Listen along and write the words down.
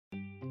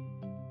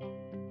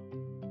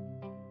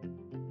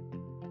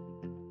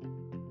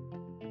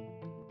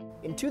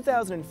In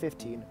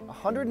 2015,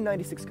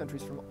 196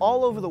 countries from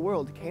all over the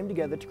world came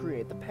together to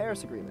create the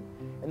Paris Agreement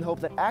in the hope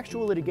that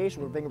actual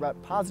litigation would bring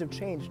about positive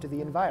change to the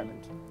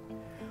environment.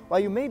 While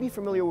you may be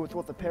familiar with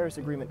what the Paris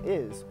Agreement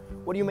is,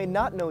 what you may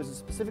not know is the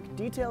specific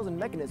details and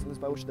mechanisms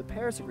by which the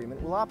Paris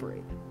Agreement will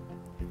operate.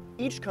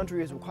 Each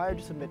country is required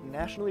to submit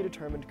nationally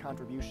determined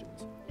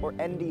contributions, or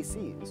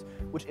NDCs,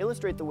 which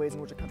illustrate the ways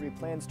in which a country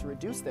plans to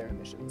reduce their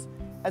emissions,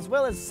 as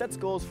well as sets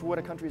goals for what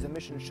a country's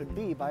emissions should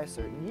be by a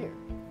certain year.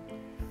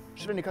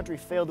 Should any country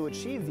fail to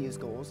achieve these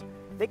goals,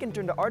 they can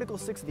turn to Article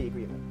 6 of the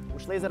agreement,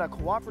 which lays out a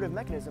cooperative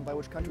mechanism by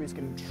which countries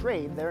can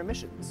trade their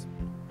emissions.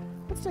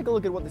 Let's take a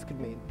look at what this could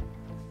mean.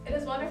 It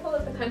is wonderful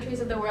that the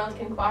countries of the world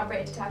can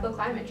cooperate to tackle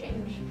climate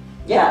change.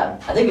 Yeah,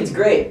 I think it's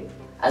great.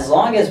 As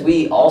long as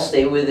we all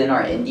stay within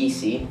our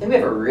NDC, I think we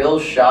have a real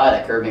shot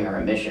at curbing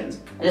our emissions.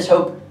 I just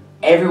hope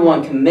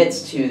everyone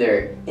commits to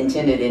their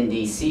intended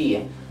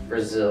NDC.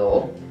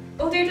 Brazil.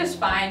 We'll do just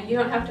fine. You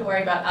don't have to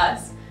worry about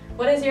us.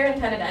 What is your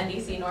intended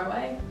NDC,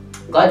 Norway?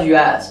 Glad you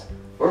asked.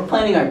 We're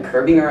planning on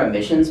curbing our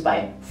emissions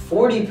by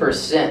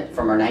 40%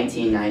 from our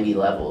 1990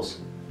 levels.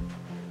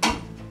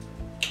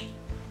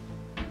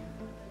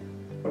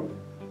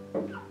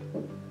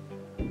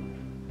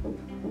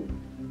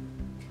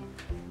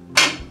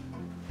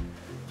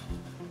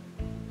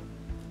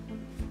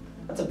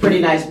 That's a pretty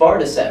nice bar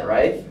to set,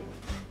 right?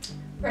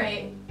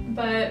 Right,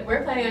 but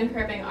we're planning on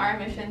curbing our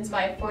emissions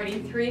by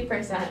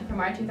 43% from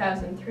our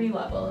 2003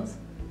 levels.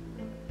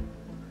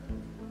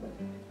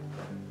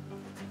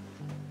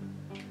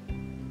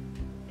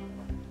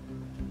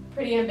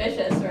 Pretty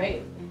ambitious,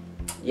 right?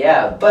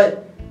 Yeah,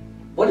 but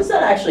what does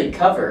that actually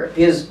cover?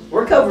 Because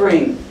we're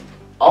covering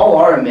all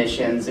our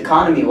emissions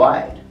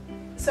economy-wide.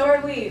 So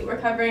are we. We're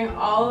covering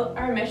all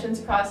our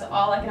emissions across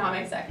all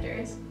economic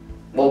sectors.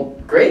 Well,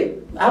 great.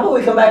 How about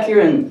we come back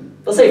here in,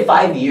 let's say,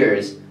 5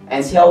 years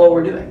and see how well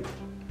we're doing?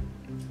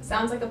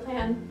 Sounds like a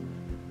plan.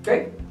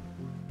 Great.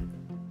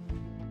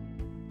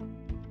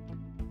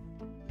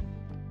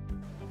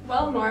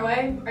 Well,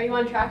 Norway, are you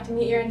on track to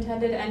meet your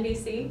intended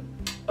NDC?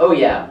 Oh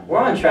yeah, we're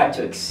on track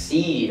to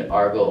exceed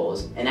our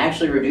goals and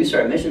actually reduce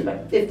our emissions by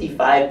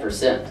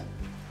 55%.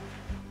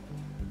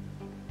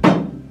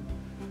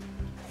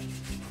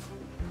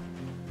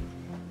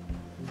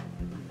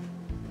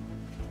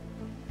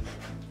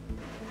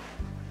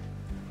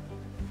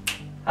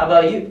 How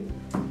about you?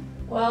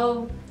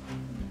 Well,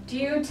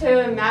 due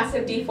to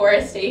massive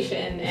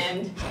deforestation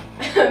and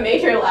a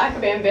major lack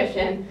of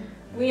ambition,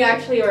 we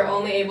actually were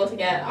only able to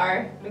get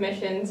our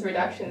emissions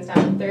reductions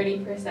down to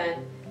 30%.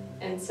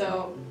 And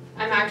so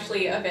I'm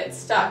actually a bit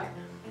stuck.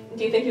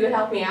 Do you think you would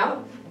help me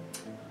out?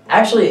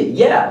 Actually,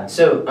 yeah.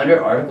 So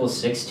under Article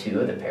 6.2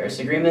 of the Paris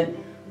Agreement,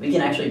 we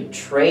can actually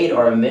trade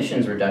our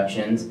emissions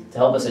reductions to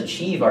help us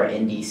achieve our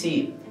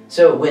NDC.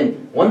 So when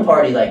one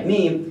party like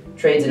me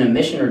trades in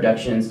emission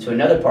reductions to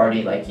another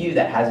party like you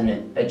that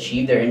hasn't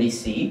achieved their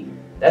NDC,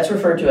 that's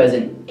referred to as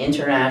an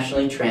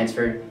internationally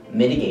transferred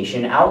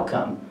mitigation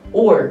outcome,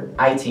 or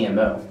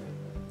ITMO.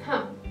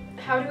 Huh.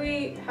 How do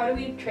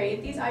we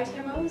trade these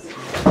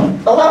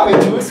ITMOs? Allow me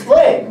to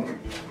explain!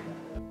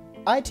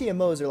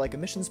 ITMOs are like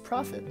emissions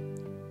profit.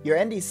 Your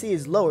NDC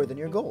is lower than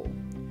your goal.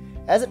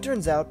 As it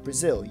turns out,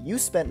 Brazil, you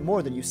spent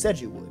more than you said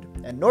you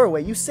would, and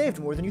Norway, you saved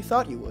more than you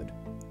thought you would.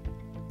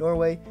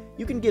 Norway,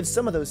 you can give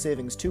some of those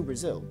savings to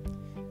Brazil.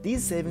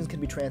 These savings can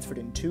be transferred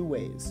in two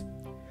ways.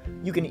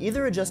 You can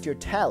either adjust your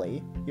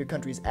tally, your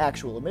country's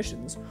actual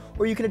emissions,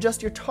 or you can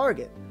adjust your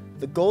target,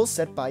 the goals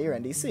set by your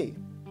NDC.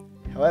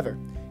 However,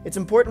 it's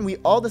important we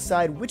all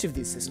decide which of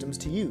these systems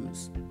to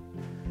use.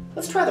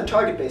 Let's try the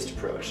target-based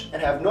approach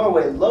and have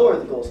Norway lower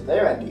the goals of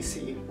their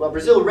NDC while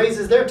Brazil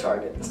raises their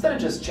target instead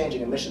of just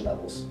changing emission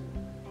levels.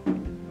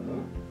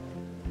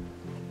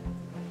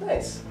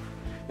 Nice.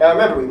 Now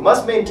remember, we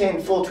must maintain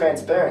full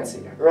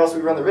transparency or else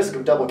we run the risk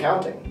of double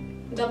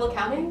counting. Double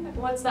counting?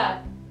 What's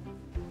that?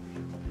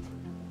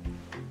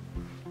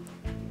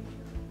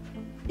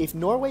 If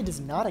Norway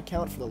does not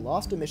account for the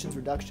lost emissions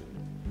reduction,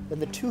 then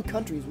the two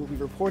countries will be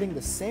reporting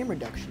the same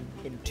reduction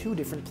in two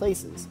different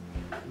places,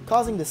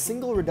 causing the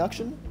single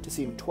reduction to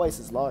seem twice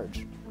as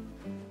large.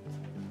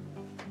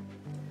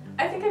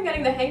 I think I'm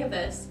getting the hang of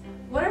this.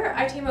 What are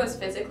ITMOs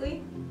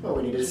physically? Well,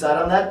 we need to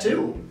decide on that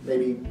too.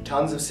 Maybe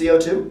tons of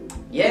CO2?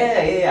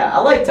 Yeah, I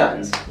like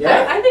tons.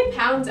 Yeah? I think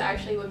pounds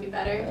actually would be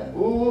better.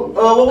 Ooh,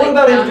 well, what Like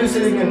about pounds.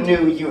 introducing a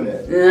new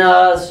unit?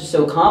 No, it's just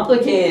so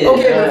complicated.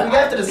 Okay, but we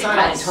have to decide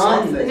on tons,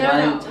 something.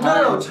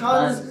 No,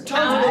 Tons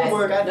would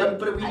work, I think,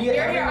 but we need You're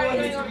everyone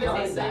arguing to over be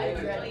on the the same same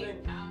thing. page. Really?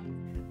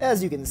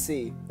 As you can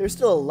see, there's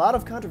still a lot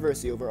of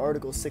controversy over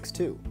Article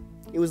 6.2.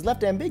 It was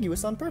left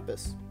ambiguous on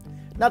purpose.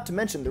 Not to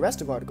mention the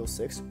rest of Article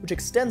 6, which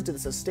extends to the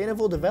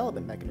Sustainable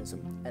Development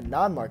Mechanism and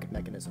non-market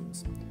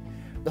mechanisms.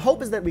 The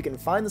hope is that we can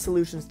find the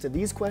solutions to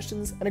these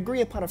questions and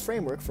agree upon a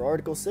framework for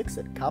Article 6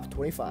 at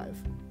COP25.